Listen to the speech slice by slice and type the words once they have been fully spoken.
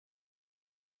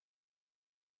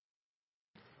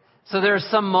So there are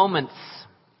some moments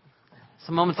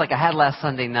like I had last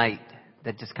Sunday night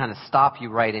that just kind of stop you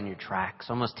right in your tracks,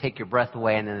 almost take your breath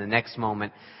away, and then the next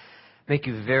moment make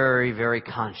you very, very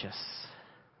conscious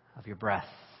of your breath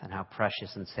and how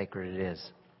precious and sacred it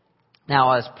is. Now,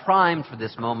 I was primed for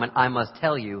this moment, I must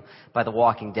tell you, by The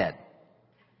Walking Dead.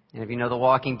 And if you know The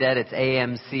Walking Dead, it's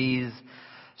AMC's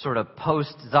sort of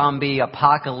post-zombie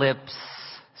apocalypse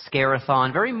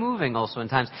scare-a-thon. Very moving also in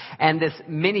times. And this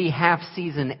mini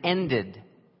half-season ended.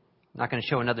 I'm not going to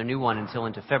show another new one until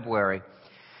into February,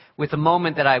 with a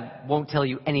moment that I won't tell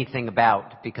you anything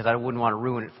about because I wouldn't want to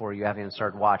ruin it for you. I haven't even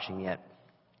started watching yet.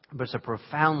 But it's a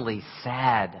profoundly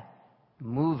sad,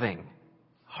 moving,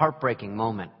 heartbreaking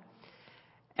moment.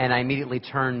 And I immediately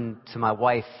turned to my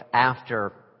wife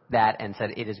after that and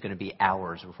said, it is going to be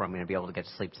hours before I'm going to be able to get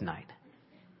to sleep tonight.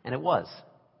 And it was.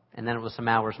 And then it was some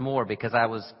hours more because I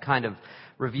was kind of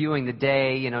reviewing the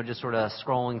day, just sort of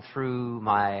scrolling through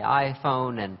my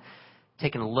iPhone and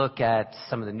taking a look at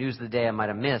some of the news of the day I might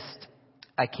have missed.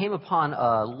 I came upon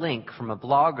a link from a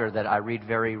blogger that I read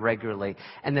very regularly.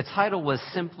 And the title was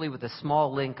simply, with a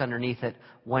small link underneath it,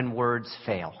 When Words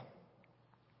Fail.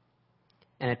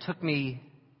 And it took me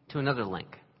to another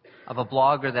link of a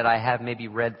blogger that I have maybe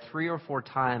read 3 or 4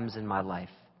 times in my life.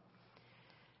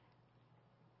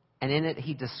 And in it,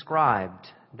 he described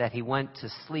that he went to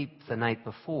sleep the night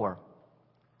before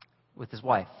with his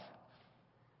wife.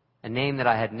 A name that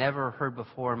I had never heard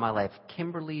before in my life,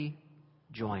 Kimberly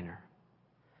Joyner.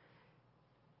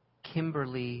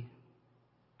 Kimberly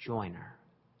Joyner.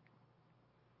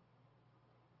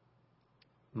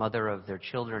 Mother of their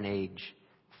children, age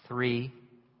 3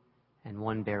 and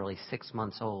one barely 6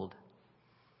 months old.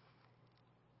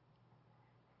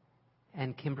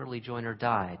 And Kimberly Joyner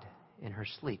died in her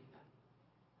sleep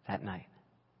that night.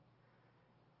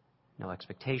 No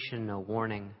expectation, no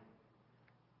warning,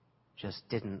 just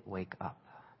didn't wake up.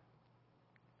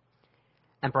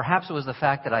 And perhaps it was the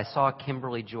fact that I saw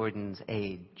Kimberly Joyner's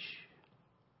age,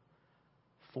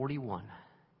 41,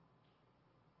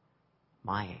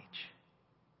 my age.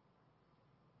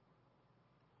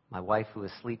 My wife, who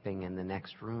was sleeping in the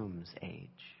next room's age,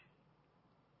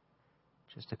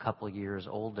 just a couple years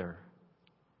older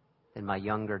than my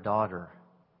younger daughter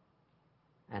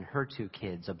and her 2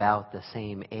 kids, about the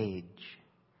same age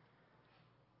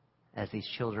as these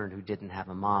children who didn't have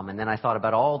a mom. And then I thought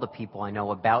about all the people I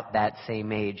know about that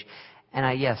same age. And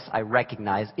I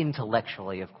recognize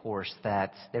intellectually, of course,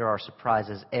 that there are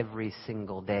surprises every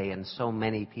single day in so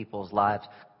many people's lives.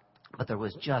 But there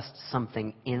was just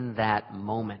something in that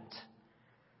moment,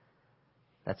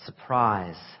 that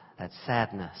surprise, that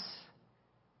sadness,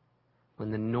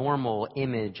 when the normal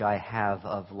image I have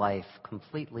of life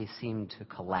completely seemed to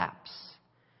collapse.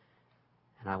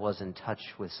 And I was in touch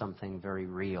with something very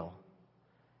real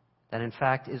that in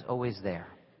fact is always there.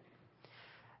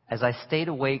 As I stayed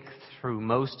awake through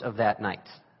most of that night,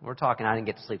 we're talking I didn't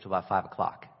get to sleep till about 5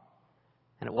 o'clock.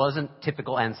 And it wasn't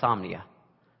typical insomnia.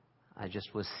 I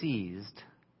just was seized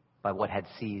by what had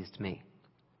seized me.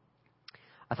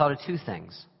 I thought of 2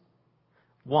 things.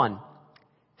 One,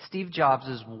 Steve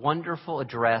Jobs' wonderful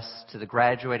address to the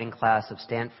graduating class of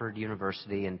Stanford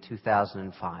University in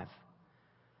 2005.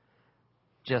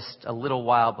 Just a little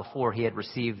while before he had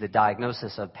received the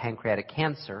diagnosis of pancreatic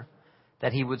cancer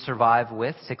that he would survive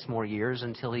with 6 more years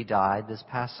until he died this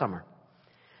past summer.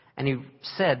 And he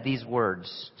said these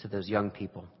words to those young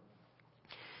people.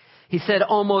 He said,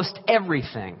 almost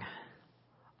everything,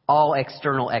 all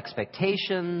external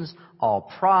expectations, all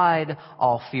pride,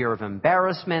 all fear of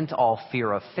embarrassment, all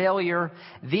fear of failure,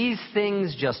 these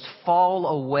things just fall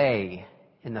away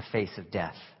in the face of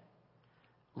death,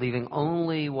 leaving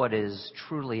only what is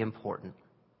truly important.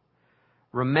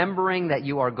 Remembering that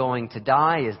you are going to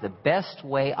die is the best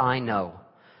way I know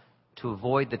to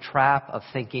avoid the trap of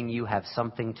thinking you have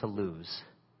something to lose.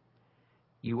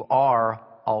 You are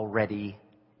already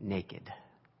naked.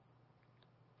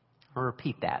 I'll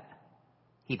repeat that.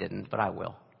 He didn't, but I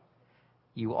will.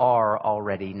 You are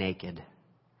already naked.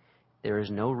 There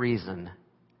is no reason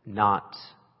not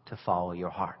to follow your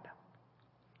heart.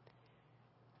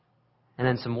 And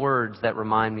then some words that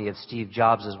remind me of Steve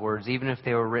Jobs' words, even if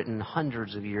they were written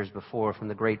hundreds of years before, from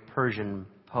the great Persian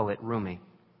poet Rumi.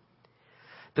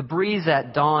 The breeze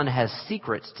at dawn has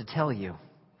secrets to tell you.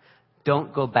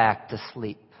 Don't go back to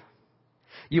sleep.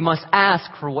 You must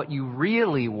ask for what you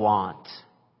really want.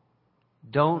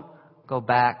 Don't go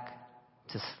back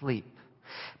to sleep.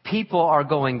 People are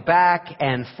going back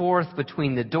and forth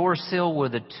between the door sill where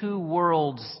the 2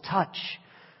 worlds touch.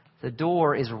 The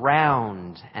door is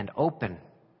round and open.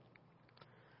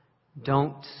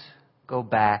 Don't go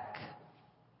back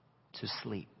to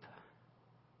sleep.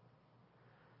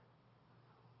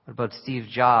 what both Steve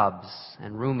Jobs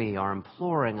and Rumi are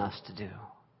imploring us to do.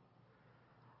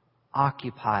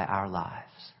 Occupy our lives.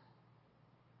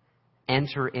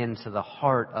 Enter into the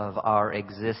heart of our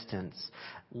existence.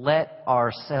 Let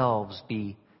ourselves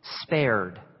be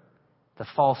spared the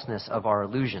falseness of our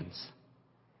illusions,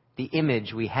 the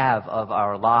image we have of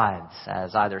our lives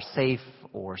as either safe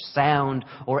or sound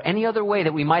or any other way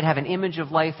that we might have an image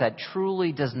of life that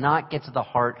truly does not get to the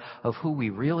heart of who we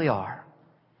really are.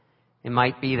 It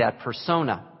might be that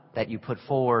persona that you put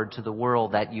forward to the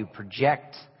world that you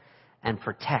project and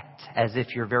protect as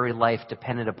if your very life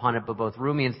depended upon it. But both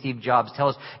Rumi and Steve Jobs tell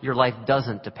us your life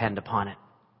doesn't depend upon it.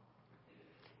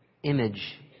 Image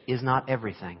is not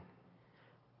everything.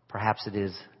 Perhaps it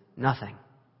is nothing.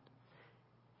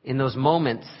 In those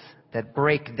moments that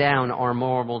break down our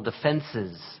normal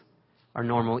defenses, our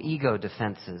normal ego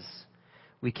defenses,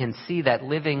 we can see that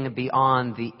living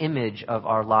beyond the image of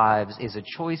our lives is a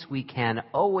choice we can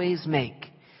always make,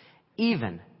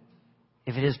 even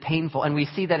if it is painful. And we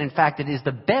see that, in fact, it is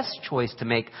the best choice to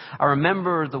make. I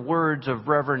remember the words of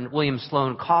Reverend William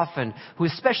Sloane Coffin, who,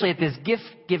 especially at this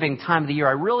gift-giving time of the year,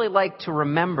 I really like to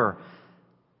remember.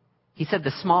 He said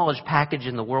the smallest package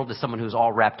in the world is someone who's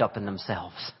all wrapped up in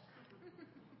themselves.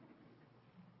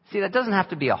 See, that doesn't have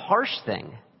to be a harsh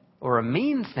thing or a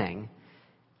mean thing.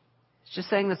 It's just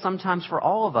saying that sometimes for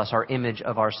all of us, our image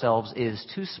of ourselves is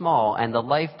too small, and the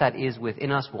life that is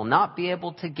within us will not be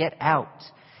able to get out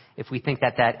if we think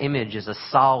that that image is a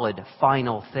solid,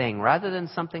 final thing, rather than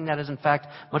something that is, in fact,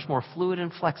 much more fluid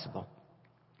and flexible.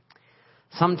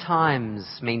 Sometimes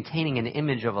maintaining an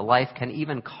image of a life can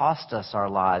even cost us our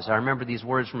lives. I remember these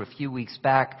words from a few weeks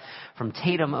back from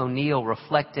Tatum O'Neal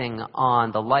reflecting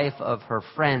on the life of her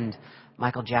friend,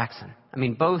 Michael Jackson. I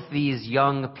mean, both these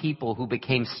young people who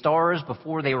became stars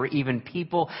before they were even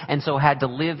people and so had to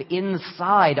live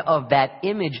inside of that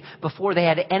image before they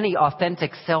had any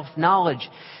authentic self-knowledge.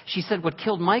 She said what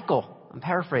killed Michael, I'm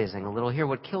paraphrasing a little here,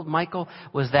 what killed Michael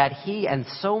was that he and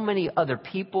so many other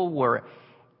people were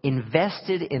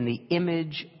invested in the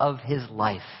image of his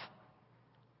life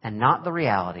and not the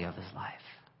reality of his life.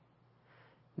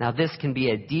 Now, this can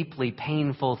be a deeply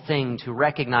painful thing to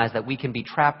recognize, that we can be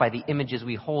trapped by the images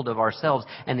we hold of ourselves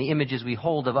and the images we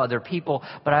hold of other people.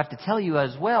 But I have to tell you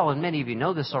as well, and many of you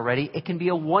know this already, it can be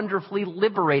a wonderfully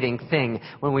liberating thing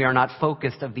when we are not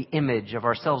focused of the image of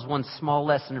ourselves. One small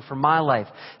lesson from my life.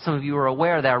 Some of you are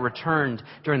aware that I returned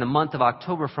during the month of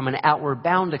October from an Outward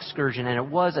Bound excursion, and it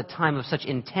was a time of such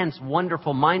intense,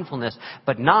 wonderful mindfulness,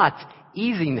 but not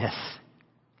easiness.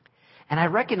 And I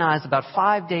recognized about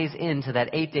 5 days into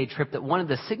that 8-day trip that one of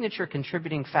the signature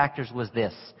contributing factors was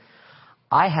this.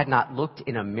 I had not looked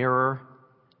in a mirror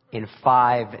in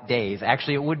 5 days.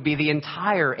 Actually, it would be the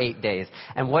entire 8 days.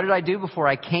 And what did I do before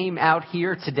I came out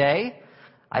here today?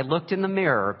 I looked in the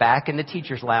mirror back in the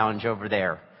teacher's lounge over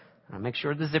there. I make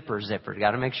sure the zipper's zippered.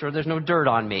 Got to make sure there's no dirt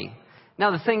on me.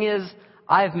 Now, the thing is,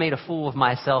 I've made a fool of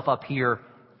myself up here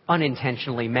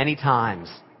unintentionally many times.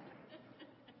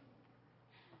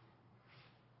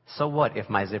 So what if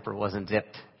my zipper wasn't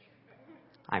zipped?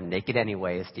 I'm naked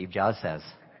anyway, as Steve Jobs says.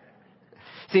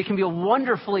 See, it can be a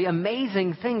wonderfully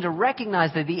amazing thing to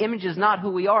recognize that the image is not who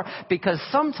we are, because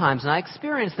sometimes, and I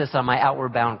experienced this on my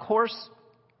Outward Bound course,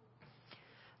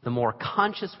 the more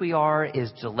conscious we are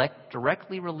is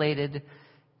directly related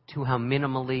to how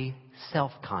minimally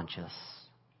self-conscious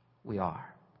we are.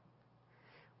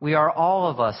 We are all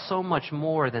of us so much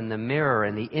more than the mirror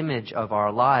and the image of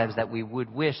our lives that we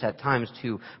would wish at times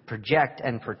to project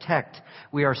and protect.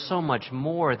 We are so much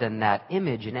more than that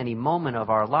image in any moment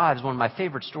of our lives. One of my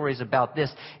favorite stories about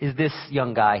this is this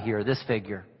young guy here, this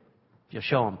figure. You'll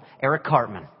show him, Eric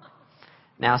Cartman.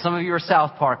 Now, some of you are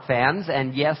South Park fans,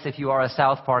 and yes, if you are a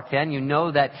South Park fan, you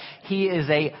know that he is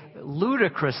a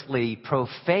ludicrously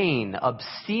profane,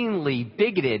 obscenely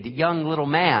bigoted young little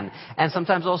man, and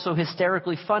sometimes also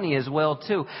hysterically funny as well,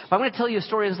 too. But I'm going to tell you a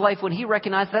story of his life when he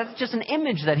recognized that's just an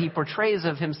image that he portrays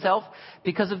of himself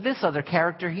because of this other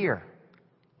character here.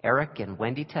 Eric and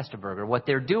Wendy Testerberger. What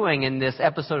they're doing in this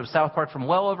episode of South Park from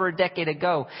well over a decade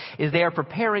ago is they are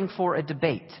preparing for a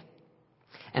debate.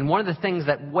 And one of the things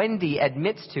that Wendy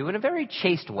admits to in a very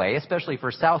chaste way, especially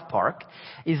for South Park,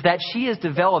 is that she is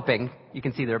developing, you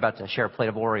can see they're about to share a plate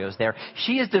of Oreos there,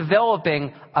 she is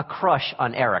developing a crush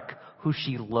on Eric, who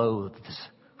she loathes,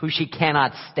 who she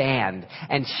cannot stand.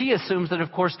 And she assumes that,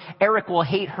 of course, Eric will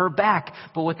hate her back.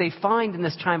 But what they find in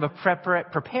this time of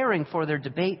preparing for their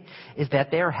debate is that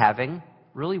they're having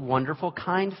really wonderful,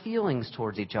 kind feelings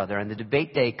towards each other. And the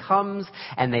debate day comes,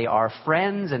 and they are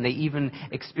friends, and they even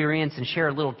experience and share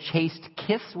a little chaste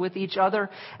kiss with each other.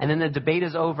 And then the debate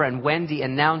is over, and Wendy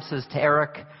announces to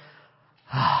Eric,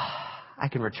 I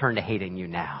can return to hating you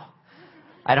now.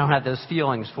 I don't have those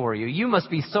feelings for you. You must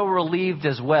be so relieved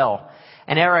as well.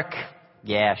 And Eric,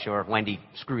 yeah, sure, Wendy,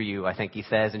 screw you, I think he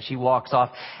says. And she walks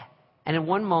off. And in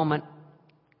one moment,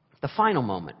 the final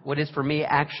moment, what is for me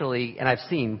actually, and I've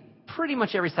seen pretty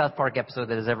much every South Park episode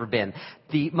that has ever been,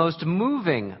 the most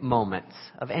moving moments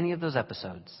of any of those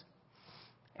episodes.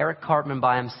 Eric Cartman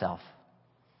by himself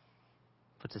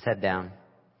puts his head down.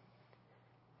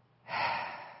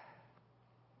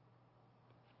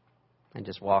 And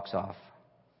just walks off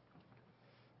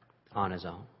on his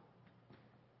own.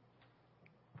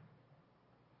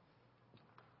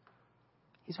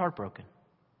 He's heartbroken.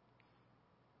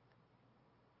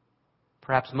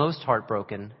 Perhaps most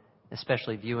heartbroken,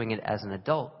 especially viewing it as an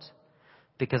adult,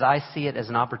 because I see it as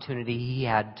an opportunity he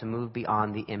had to move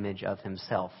beyond the image of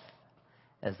himself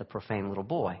as the profane little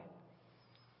boy,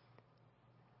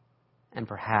 and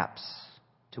perhaps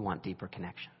to want deeper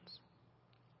connections.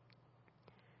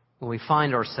 When we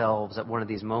find ourselves at one of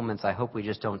these moments, I hope we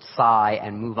just don't sigh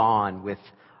and move on with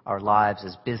our lives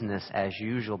as business as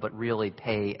usual, but really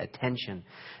pay attention.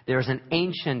 There's an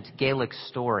ancient Gaelic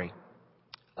story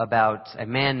about a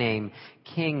man named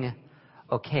King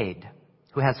O'Cade,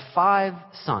 who has 5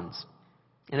 sons.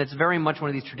 And it's very much one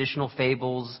of these traditional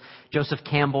fables. Joseph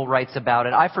Campbell writes about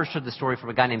it. I first heard the story from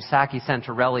a guy named Saki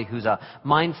Santorelli, who's a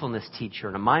mindfulness teacher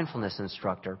and a mindfulness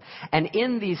instructor. And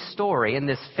in this story, in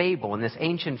this fable, in this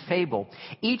ancient fable,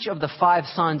 each of the 5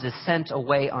 sons is sent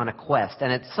away on a quest.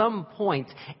 And at some point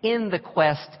in the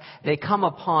quest, they come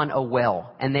upon a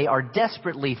well. And they are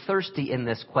desperately thirsty in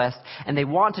this quest. And they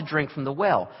want to drink from the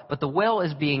well. But the well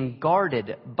is being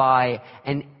guarded by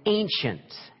an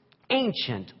ancient,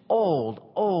 old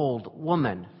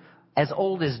woman, as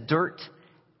old as dirt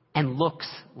and looks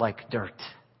like dirt.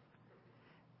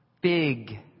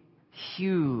 Big,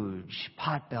 huge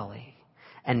potbelly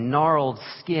and gnarled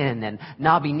skin and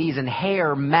knobby knees and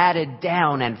hair matted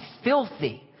down and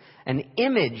filthy. An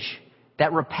image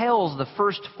that repels the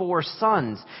first 4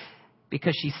 sons,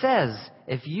 because she says,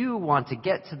 if you want to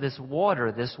get to this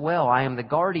water, this well, I am the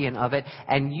guardian of it,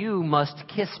 and you must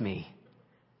kiss me.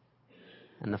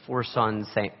 And the 4 sons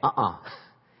say,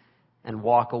 and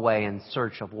walk away in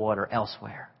search of water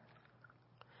elsewhere.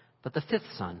 But the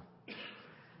 5th son,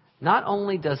 not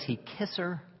only does he kiss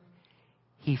her,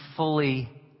 he fully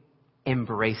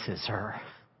embraces her.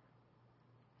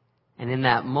 And in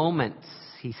that moment,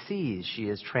 he sees she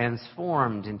is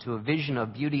transformed into a vision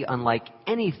of beauty unlike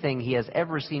anything he has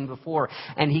ever seen before.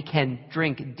 And he can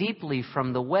drink deeply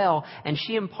from the well, and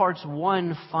she imparts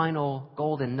one final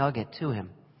golden nugget to him.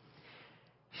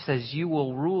 She says, you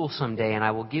will rule someday, and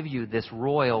I will give you this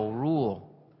royal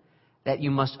rule, that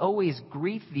you must always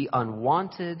greet the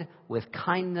unwanted with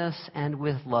kindness and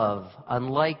with love,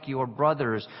 unlike your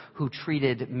brothers who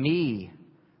treated me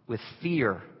with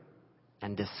fear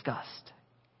and disgust.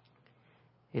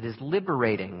 It is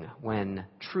liberating when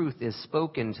truth is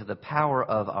spoken to the power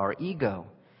of our ego,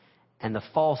 and the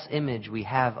false image we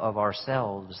have of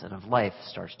ourselves and of life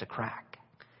starts to crack.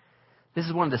 This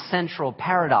is one of the central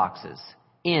paradoxes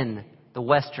in the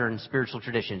Western spiritual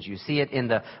traditions. You see it in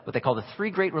what they call the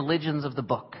 3 great religions of the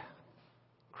book: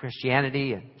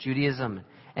 Christianity, and Judaism,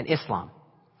 and Islam.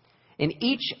 In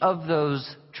each of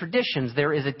those traditions,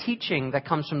 there is a teaching that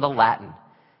comes from the Latin.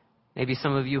 Maybe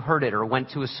some of you heard it or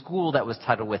went to a school that was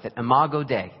titled with it, Imago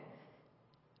Dei.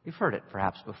 You've heard it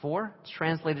perhaps before. It's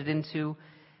translated into,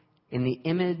 in the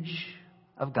image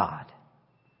of God,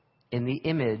 in the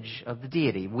image of the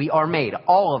deity. We are made,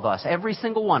 all of us, every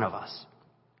single one of us.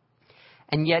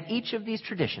 And yet each of these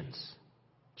traditions,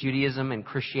 Judaism and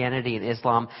Christianity and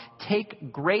Islam,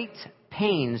 take great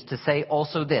pains to say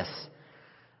also this: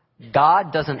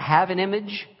 God doesn't have an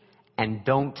image, and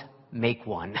don't make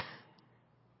one.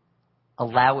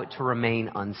 Allow it to remain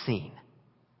unseen.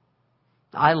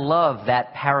 I love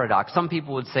that paradox. Some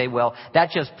people would say, well, that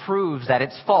just proves that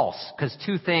it's false, because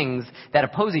 2 things that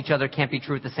oppose each other can't be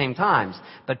true at the same time.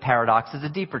 But paradox is a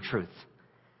deeper truth.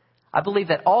 I believe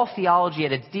that all theology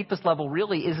at its deepest level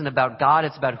really isn't about God.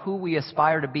 It's about who we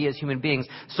aspire to be as human beings.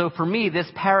 So for me,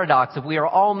 this paradox of we are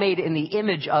all made in the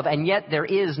image of, and yet there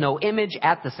is no image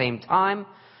at the same time.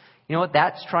 You know what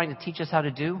that's trying to teach us how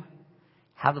to do?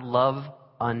 How to love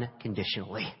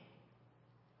unconditionally.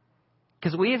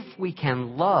 Because if we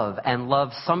can love and love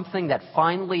something that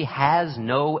finally has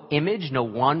no image, no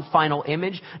one final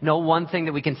image, no one thing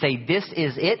that we can say, this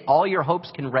is it, all your hopes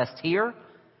can rest here.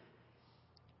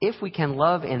 If we can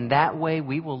love in that way,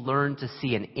 we will learn to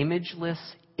see an imageless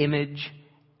image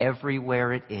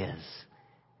everywhere it is.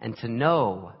 And to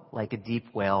know, like a deep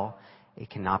well, it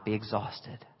cannot be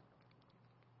exhausted.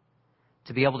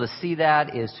 To be able to see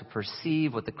that is to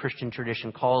perceive what the Christian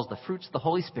tradition calls the fruits of the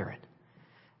Holy Spirit.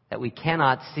 That we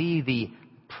cannot see the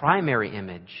primary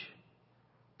image,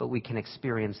 but we can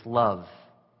experience love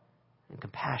and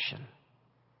compassion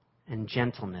and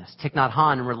gentleness. Thich Nhat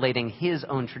Hanh, in relating his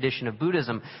own tradition of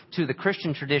Buddhism to the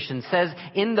Christian tradition, says,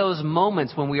 in those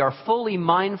moments when we are fully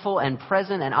mindful and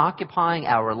present and occupying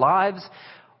our lives,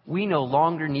 we no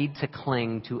longer need to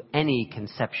cling to any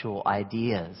conceptual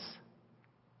ideas.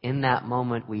 In that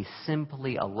moment, we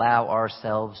simply allow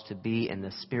ourselves to be in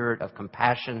the spirit of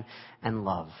compassion and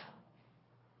love.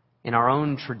 In our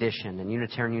own tradition, in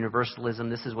Unitarian Universalism,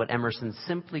 this is what Emerson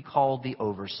simply called the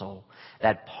oversoul.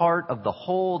 That part of the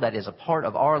whole that is a part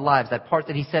of our lives. That part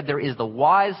that he said there is the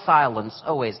wise silence,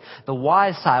 always. The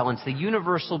wise silence, the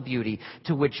universal beauty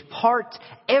to which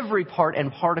every part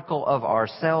and particle of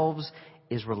ourselves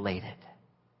is related.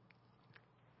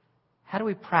 How do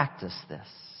we practice this?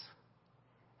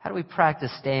 How do we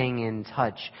practice staying in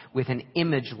touch with an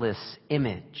imageless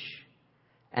image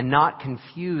and not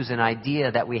confuse an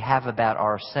idea that we have about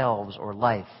ourselves or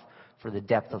life for the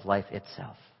depth of life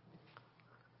itself?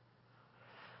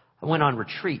 I went on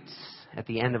retreats at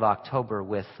the end of October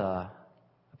with a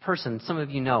person some of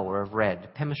you know or have read,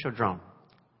 Pema Chodron,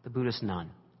 the Buddhist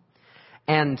nun.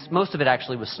 And most of it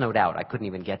actually was snowed out. I couldn't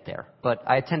even get there. But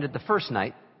I attended the first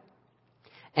night.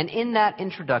 And in that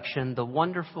introduction, the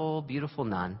wonderful, beautiful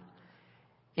nun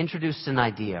introduced an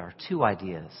idea, or two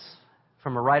ideas,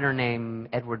 from a writer named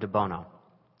Edward de Bono,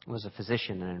 who was a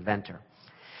physician and inventor.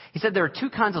 He said there are two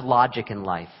kinds of logic in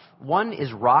life. One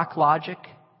is rock logic,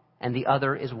 and the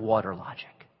other is water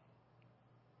logic.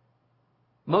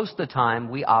 Most of the time,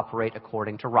 we operate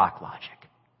according to rock logic.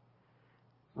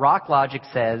 Rock logic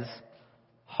says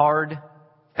hard,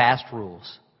 fast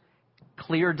rules,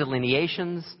 clear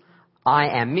delineations. I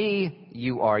am me,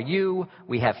 you are you,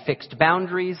 we have fixed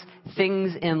boundaries,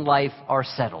 things in life are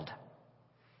settled.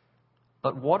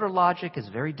 But water logic is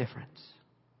very different.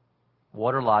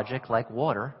 Water logic, like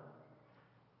water,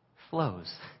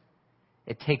 flows.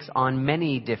 It takes on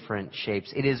many different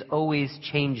shapes. It is always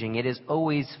changing. It is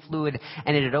always fluid.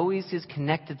 And it always is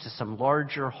connected to some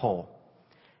larger whole.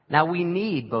 Now, we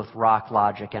need both rock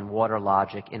logic and water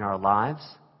logic in our lives.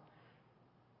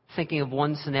 Thinking of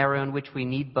one scenario in which we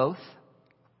need both,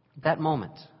 that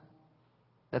moment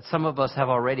that some of us have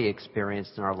already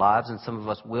experienced in our lives and some of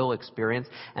us will experience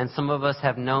and some of us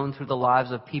have known through the lives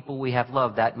of people we have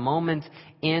loved, that moment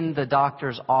in the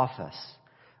doctor's office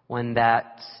when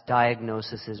that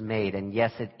diagnosis is made, and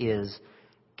yes, it is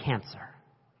cancer.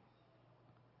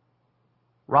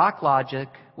 Rock logic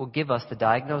will give us the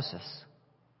diagnosis.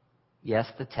 Yes,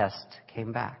 the test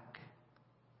came back.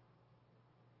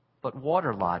 But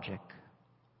water logic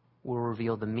will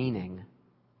reveal the meaning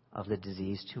of the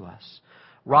disease to us.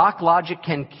 Rock logic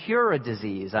can cure a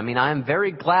disease. I am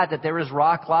very glad that there is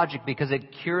rock logic because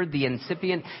it cured the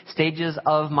incipient stages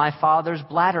of my father's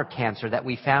bladder cancer that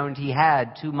we found he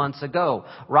had 2 months ago.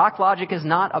 Rock logic is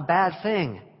not a bad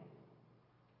thing.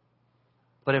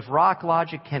 But if rock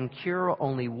logic can cure,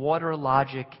 only water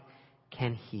logic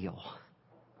can heal.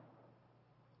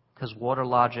 Because water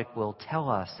logic will tell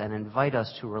us and invite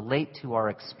us to relate to our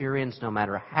experience no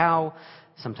matter how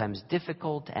sometimes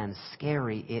difficult and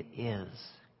scary it is.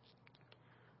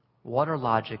 Water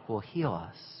logic will heal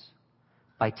us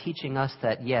by teaching us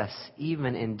that, yes,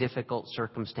 even in difficult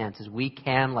circumstances, we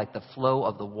can, like the flow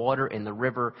of the water in the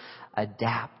river,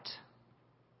 adapt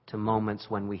to moments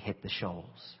when we hit the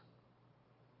shoals.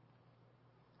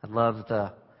 I love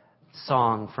the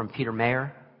song from Peter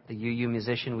Mayer, the UU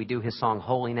musician. We do his song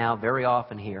Holy Now very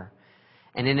often here.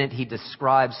 And in it he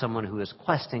describes someone who is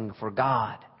questing for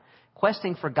God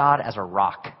as a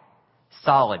rock,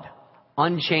 solid,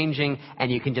 unchanging,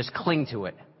 and you can just cling to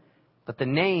it. But the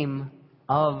name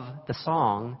of the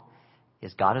song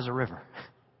is God is a River.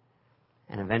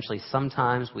 And eventually,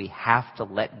 sometimes we have to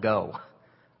let go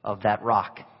of that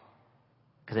rock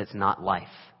because it's not life.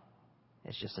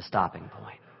 It's just a stopping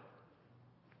point.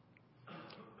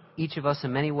 Each of us,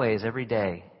 in many ways, every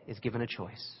day, is given a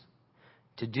choice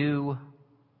to do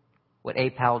what A.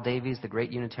 Powell Davies, the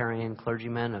great Unitarian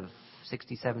clergyman of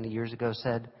 60, 70 years ago,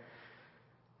 said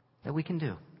that we can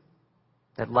do.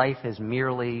 That life is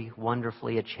merely,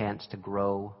 wonderfully a chance to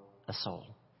grow a soul.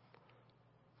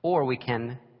 Or we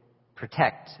can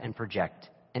protect and project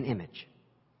an image.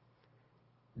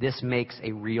 This makes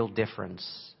a real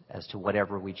difference as to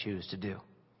whatever we choose to do.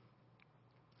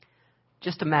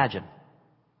 Just imagine.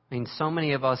 So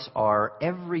many of us are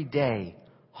every day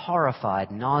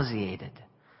horrified, nauseated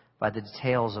by the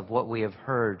details of what we have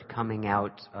heard coming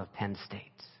out of Penn State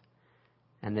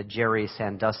and the Jerry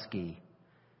Sandusky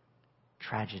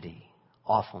tragedy.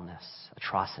 awfulness,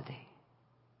 atrocity.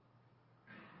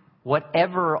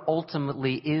 Whatever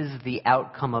ultimately is the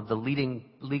outcome of the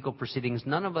legal proceedings,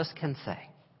 none of us can say.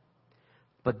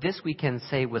 But this we can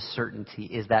say with certainty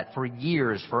is that for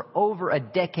years, for over a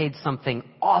decade, something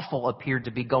awful appeared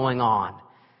to be going on.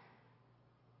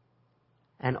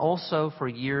 And also for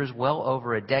years, well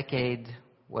over a decade,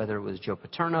 whether it was Joe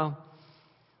Paterno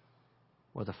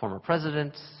or the former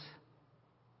president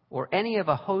or any of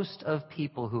a host of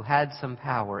people who had some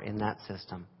power in that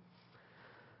system,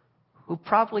 who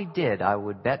probably did, I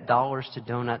would bet dollars to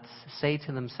donuts, say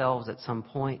to themselves at some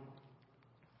point,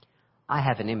 I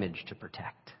have an image to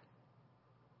protect.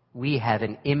 We have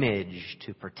an image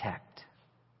to protect.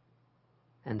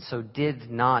 And so did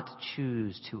not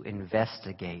choose to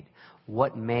investigate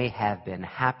what may have been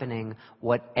happening,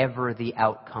 whatever the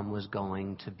outcome was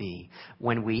going to be.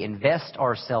 When we invest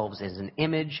ourselves as an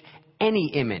image,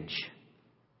 any image,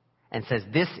 and says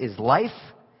this is life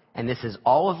and this is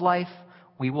all of life,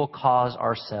 we will cause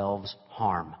ourselves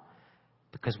harm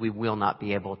because we will not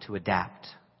be able to adapt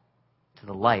to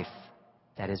the life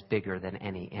that is bigger than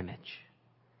any image.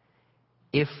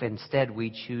 If instead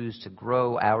we choose to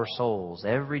grow our souls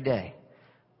every day,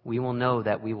 we will know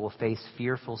that we will face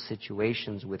fearful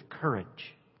situations with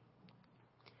courage.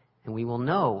 And we will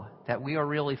know that we are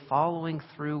really following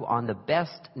through on the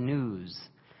best news,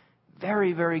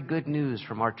 very, very good news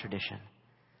from our tradition,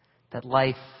 that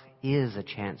life is a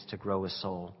chance to grow a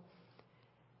soul.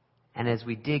 And as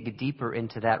we dig deeper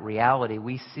into that reality,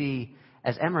 we see,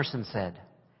 as Emerson said,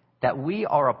 that we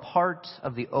are a part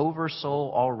of the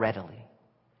oversoul already.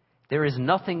 There is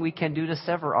nothing we can do to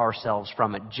sever ourselves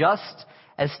from it. Just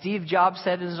as Steve Jobs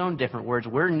said in his own different words,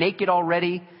 we're naked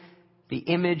already. The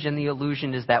image and the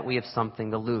illusion is that we have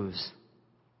something to lose.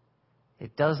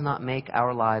 It does not make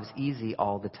our lives easy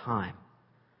all the time.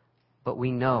 But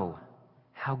we know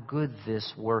how good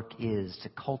this work is to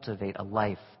cultivate a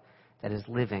life that is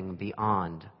living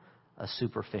beyond a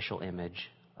superficial image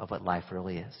of what life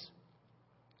really is.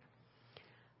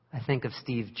 I think of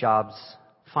Steve Jobs'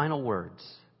 final words,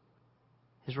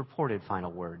 his reported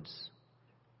final words,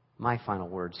 my final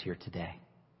words here today.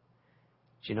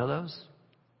 Do you know those?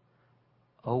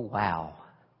 Oh, wow.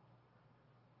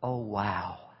 Oh,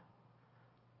 wow.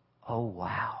 Oh,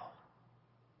 wow.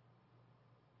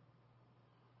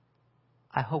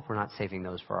 I hope we're not saving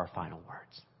those for our final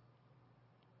words.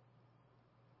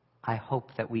 I hope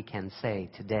that we can say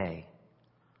today,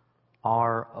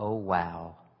 our oh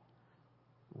wow,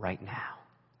 right now.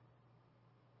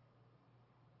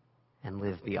 And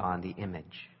live beyond the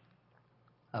image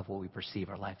of what we perceive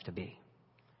our life to be.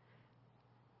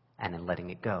 And in letting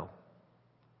it go,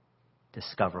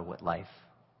 discover what life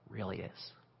really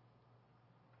is.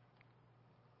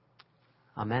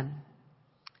 Amen.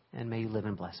 And may you live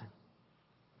in blessing.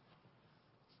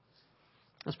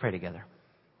 Let's pray together.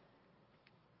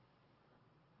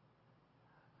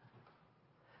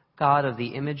 God of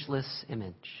the imageless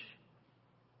image,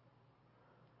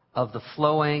 of the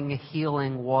flowing,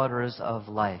 healing waters of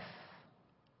life,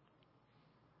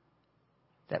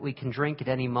 that we can drink at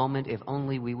any moment if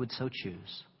only we would so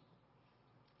choose.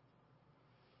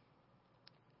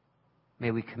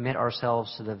 May we commit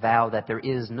ourselves to the vow that there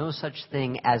is no such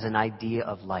thing as an idea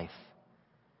of life.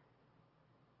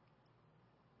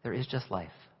 There is just life,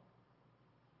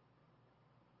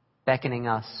 beckoning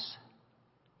us,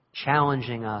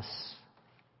 challenging us,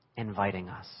 inviting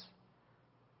us.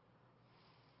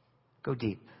 Go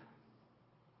deep,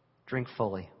 drink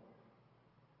fully,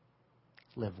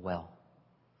 live well,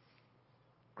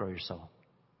 grow your soul.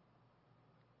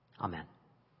 Amen.